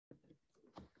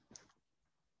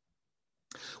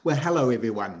Well, hello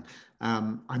everyone.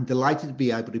 I'm delighted to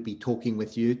be able to be talking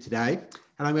with you today,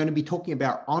 and I'm going to be talking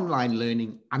about online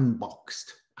learning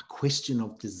unboxed, a question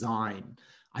of design.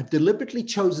 I've deliberately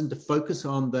chosen to focus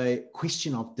on the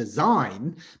question of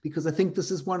design because I think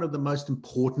this is one of the most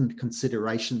important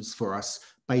considerations for us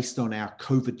based on our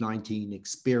COVID-19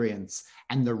 experience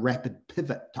and the rapid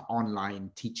pivot to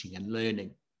online teaching and learning.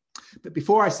 But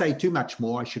before I say too much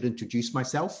more, I should introduce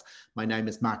myself. My name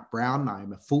is Mark Brown.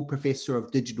 I'm a full professor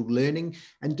of digital learning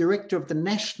and director of the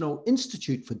National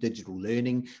Institute for Digital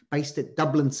Learning based at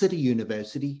Dublin City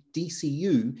University,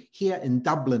 DCU, here in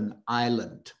Dublin,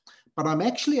 Ireland. But I'm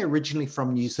actually originally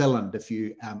from New Zealand, if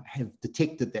you have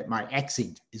detected that my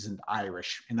accent isn't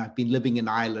Irish, and I've been living in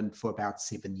Ireland for about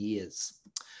 7 years.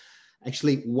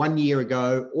 Actually, 1 year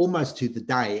ago, almost to the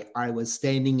day, I was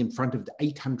standing in front of the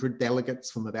 800 delegates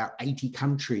from about 80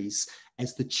 countries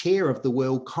as the chair of the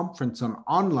World Conference on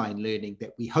Online Learning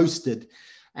that we hosted.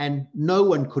 And no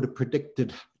one could have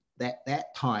predicted at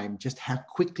that time just how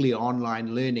quickly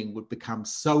online learning would become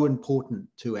so important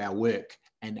to our work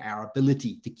and our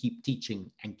ability to keep teaching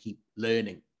and keep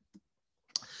learning.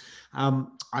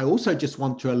 I also just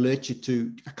want to alert you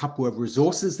to a couple of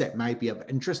resources that may be of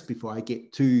interest before I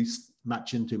get too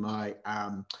much into my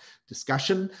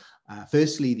discussion.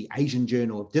 Firstly, the Asian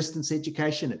Journal of Distance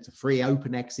Education. It's a free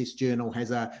open access journal,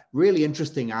 has a really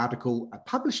interesting article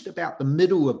published about the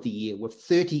middle of the year with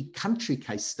 30 country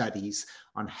case studies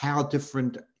on how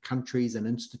different countries and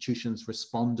institutions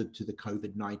responded to the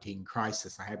COVID-19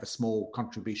 crisis. I have a small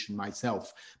contribution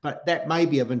myself, but that may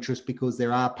be of interest because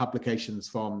there are publications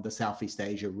from the Southeast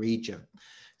Asia region.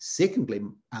 Secondly,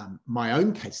 my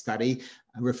own case study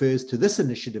refers to this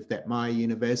initiative that my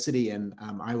university and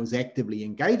I was actively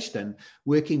engaged in,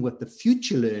 working with the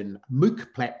FutureLearn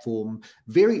MOOC platform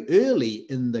very early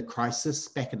in the crisis.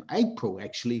 Back in April,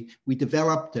 actually, we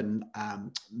developed and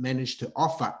managed to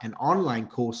offer an online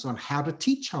course on how to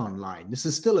teach online. This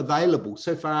is still available.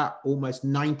 So far, almost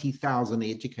 90,000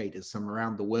 educators from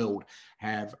around the world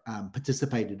have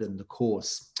participated in the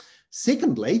course.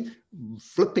 Secondly,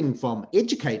 flipping from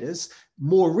educators,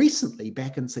 more recently,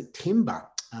 back in September,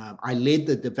 I led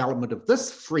the development of this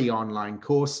free online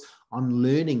course on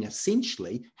learning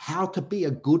essentially how to be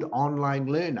a good online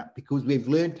learner, because we've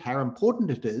learned how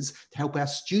important it is to help our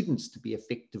students to be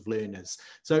effective learners.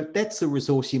 So that's a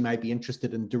resource you may be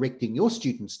interested in directing your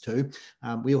students to.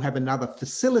 We'll have another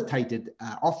facilitated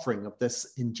offering of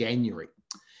this in January.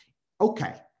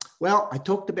 Okay, well, I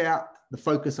talked about the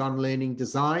focus on learning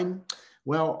design.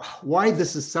 Well, why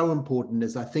this is so important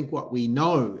is I think what we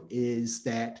know is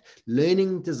that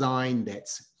learning design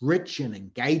that's rich and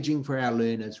engaging for our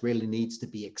learners really needs to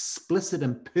be explicit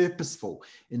and purposeful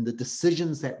in the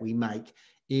decisions that we make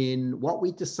in what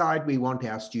we decide we want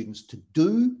our students to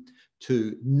do,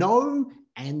 to know,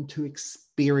 and to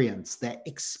experience, that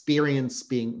experience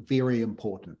being very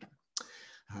important.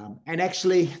 And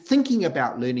actually thinking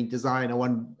about learning design, I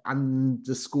want to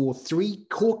underscore 3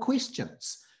 core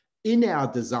questions. In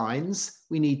our designs,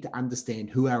 we need to understand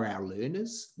who are our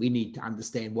learners. We need to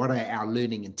understand what are our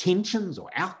learning intentions or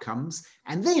outcomes.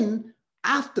 And then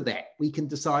after that, we can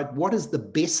decide what is the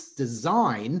best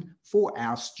design for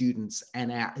our students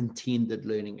and our intended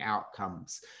learning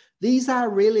outcomes. These are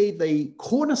really the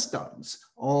cornerstones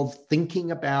of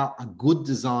thinking about a good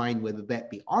design, whether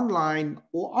that be online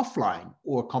or offline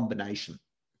or a combination.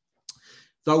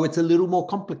 Though it's a little more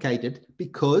complicated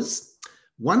because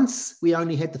once we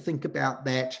only had to think about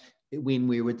that when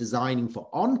we were designing for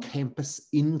on-campus,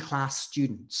 in-class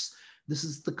students. This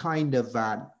is the kind of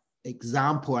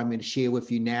example I'm going to share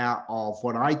with you now of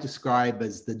what I describe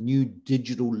as the new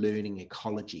digital learning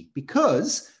ecology,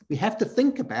 because we have to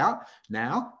think about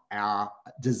now our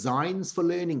designs for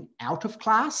learning out of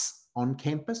class, on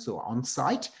campus or on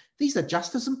site. These are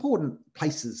just as important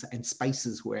places and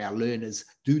spaces where our learners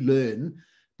do learn.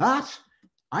 But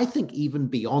I think even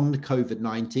beyond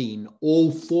COVID-19,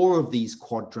 all 4 of these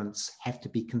quadrants have to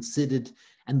be considered,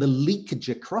 and the leakage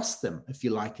across them, if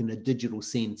you like, in a digital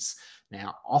sense.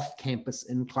 Now, off-campus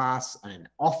in-class and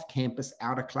off-campus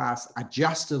out-of-class are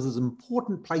just as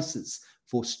important places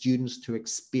for students to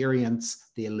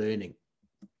experience their learning.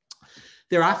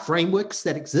 There are frameworks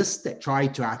that exist that try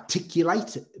to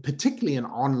articulate, particularly in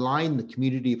online, the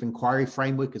Community of Inquiry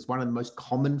framework is one of the most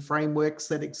common frameworks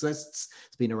that exists.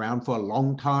 It's been around for a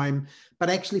long time, but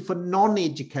actually for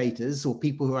non-educators or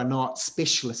people who are not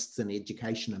specialists in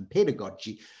education and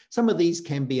pedagogy, some of these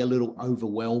can be a little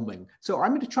overwhelming. So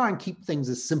I'm going to try and keep things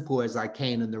as simple as I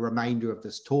can in the remainder of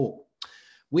this talk.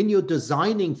 When you're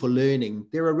designing for learning,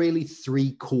 there are really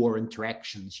three core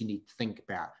interactions you need to think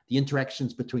about. The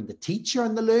interactions between the teacher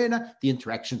and the learner, the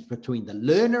interactions between the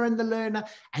learner and the learner,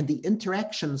 and the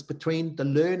interactions between the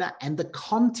learner and the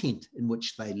content in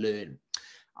which they learn.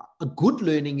 A good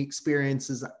learning experience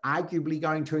is arguably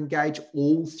going to engage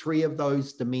all three of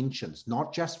those dimensions,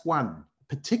 not just one,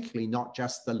 particularly not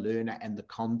just the learner and the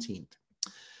content.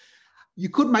 You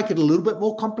could make it a little bit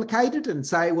more complicated and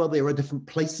say, well, there are different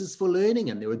places for learning,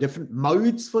 and there are different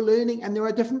modes for learning, and there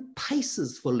are different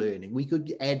paces for learning. We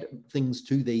could add things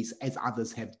to these as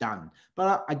others have done.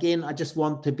 But again, I just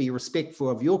want to be respectful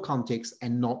of your context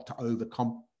and not to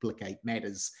overcomplicate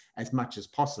matters as much as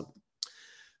possible.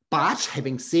 But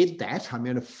having said that, I'm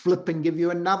going to flip and give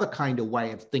you another kind of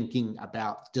way of thinking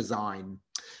about design.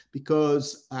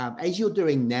 Because as you're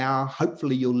doing now,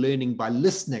 hopefully you're learning by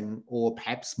listening, or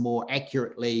perhaps more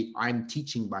accurately, I'm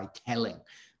teaching by telling.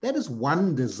 That is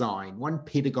one design, one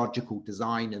pedagogical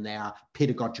design in our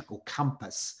pedagogical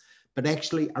compass. But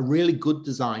actually, a really good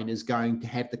design is going to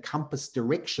have the compass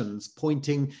directions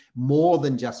pointing more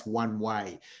than just one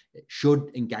way. It should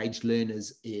engage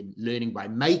learners in learning by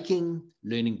making,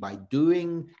 learning by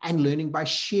doing, and learning by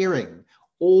sharing.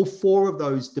 All four of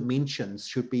those dimensions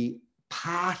should be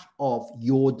part of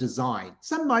your design.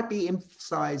 Some might be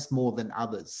emphasized more than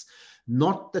others.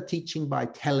 Not the teaching by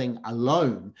telling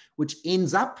alone, which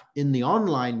ends up in the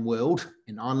online world,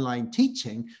 in online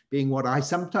teaching, being what I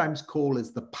sometimes call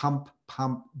as the pump,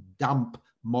 pump, dump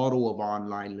model of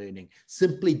online learning,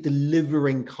 simply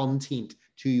delivering content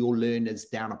to your learners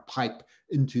down a pipe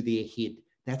into their head.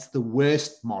 That's the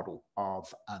worst model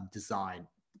of design.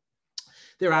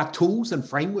 There are tools and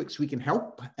frameworks we can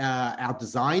help our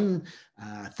design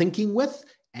thinking with.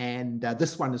 And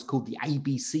this one is called the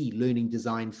ABC Learning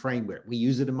Design Framework. We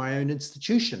use it in my own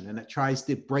institution, and it tries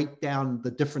to break down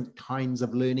the different kinds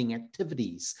of learning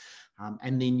activities.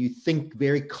 And then you think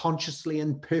very consciously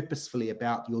and purposefully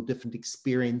about your different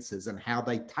experiences and how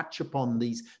they touch upon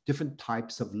these different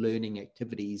types of learning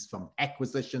activities, from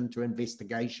acquisition to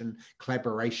investigation,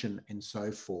 collaboration, and so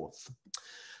forth.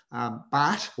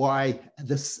 But why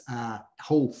this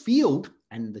whole field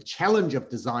and the challenge of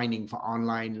designing for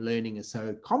online learning is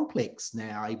so complex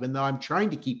now, even though I'm trying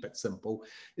to keep it simple,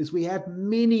 is we have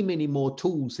many, many more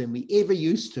tools than we ever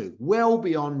used to, well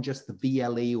beyond just the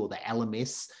VLE or the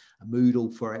LMS,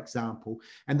 Moodle, for example.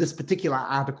 And this particular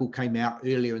article came out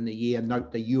earlier in the year.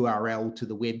 Note the URL to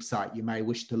the website you may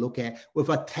wish to look at, with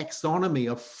a taxonomy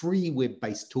of free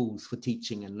web-based tools for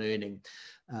teaching and learning.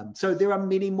 So there are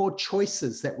many more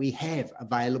choices that we have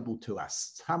available to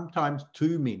us, sometimes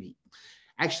too many.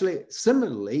 Actually,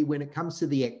 similarly, when it comes to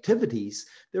the activities,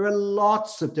 there are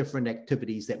lots of different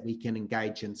activities that we can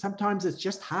engage in. Sometimes it's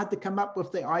just hard to come up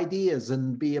with the ideas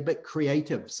and be a bit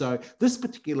creative. So this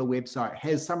particular website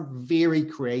has some very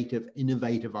creative,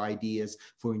 innovative ideas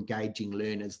for engaging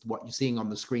learners. What you're seeing on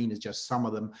the screen is just some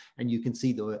of them, and you can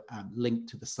see the link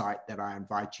to the site that I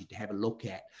invite you to have a look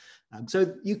at.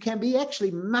 So you can be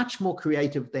actually much more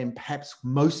creative than perhaps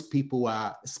most people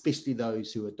are, especially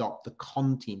those who adopt the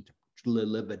content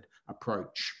delivered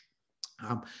approach.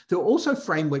 There are also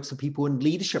frameworks for people in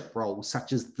leadership roles,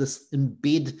 such as this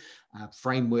Embed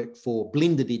framework for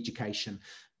blended education.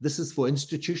 This is for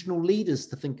institutional leaders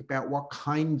to think about what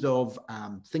kinds of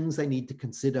things they need to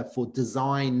consider for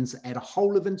designs at a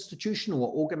whole of institutional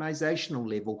or organizational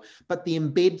level. But the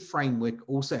Embed framework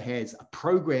also has a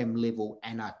program level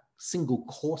and a single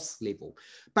course level.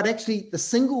 But actually, the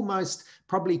single most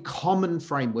probably common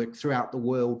framework throughout the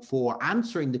world for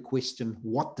answering the question,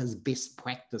 what does best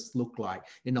practice look like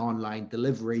in online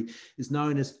delivery, is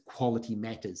known as Quality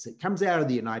Matters. It comes out of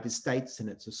the United States, and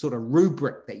it's a sort of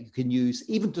rubric that you can use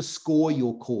even to score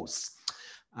your course.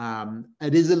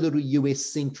 It is a little US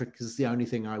centric, is the only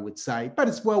thing I would say, but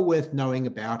it's well worth knowing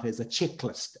about as a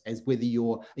checklist, as whether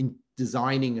you're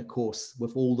designing a course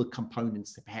with all the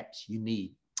components that perhaps you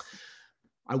need.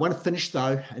 I want to finish,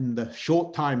 though, in the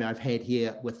short time I've had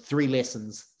here, with 3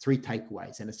 lessons, 3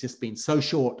 takeaways. And it's just been so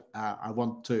short, I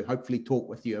want to hopefully talk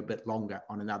with you a bit longer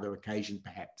on another occasion,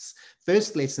 perhaps.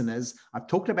 First lesson is, I've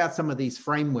talked about some of these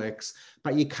frameworks,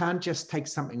 but you can't just take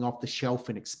something off the shelf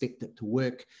and expect it to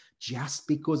work just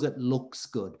because it looks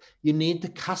good. You need to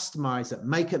customize it,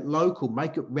 make it local,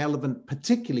 make it relevant,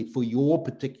 particularly for your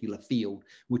particular field,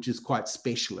 which is quite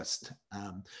specialist.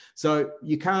 So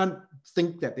you can't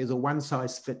think that there's a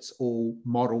one-size-fits-all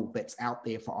model that's out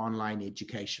there for online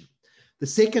education. The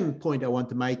second point I want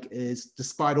to make is,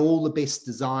 despite all the best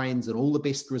designs and all the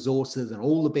best resources and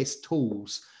all the best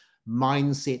tools,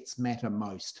 mindsets matter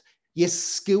most. Yes,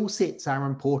 skill sets are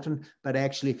important, but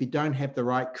actually if you don't have the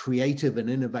right creative and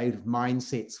innovative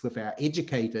mindsets with our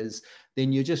educators,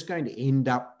 then you're just going to end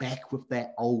up back with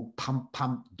that old pump,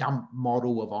 dump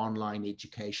model of online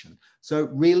education. So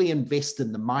really invest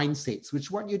in the mindsets, which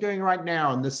is what you're doing right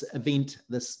now in this event,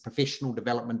 this professional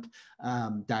development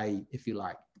day, if you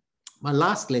like. My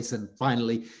last lesson,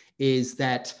 finally, is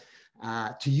that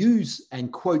to use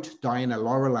and quote Diana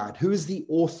Laurillard, who is the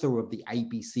author of the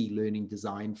ABC Learning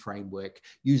Design Framework,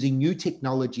 using new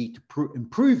technology to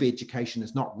improve education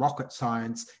is not rocket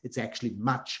science. It's actually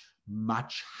much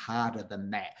harder than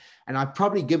that. And I've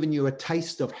probably given you a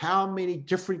taste of how many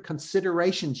different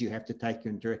considerations you have to take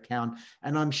into account.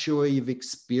 And I'm sure you've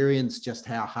experienced just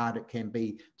how hard it can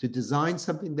be to design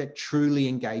something that truly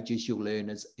engages your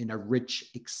learners in a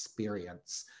rich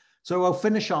experience. So I'll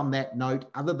finish on that note,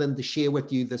 other than to share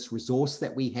with you this resource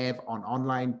that we have on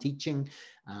online teaching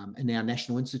in our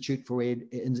National Institute for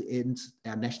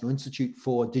our National Institute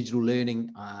for Digital Learning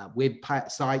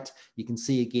website. You can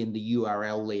see again the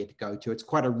URL there to go to. It's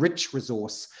quite a rich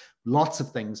resource, lots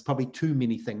of things, probably too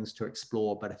many things to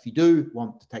explore. But if you do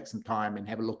want to take some time and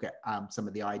have a look at some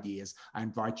of the ideas, I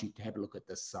invite you to have a look at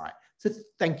this site. So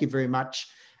thank you very much.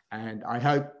 And I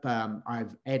hope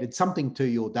I've added something to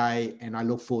your day, and I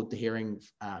look forward to hearing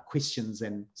questions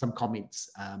and some comments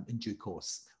in due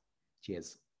course.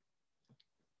 Cheers.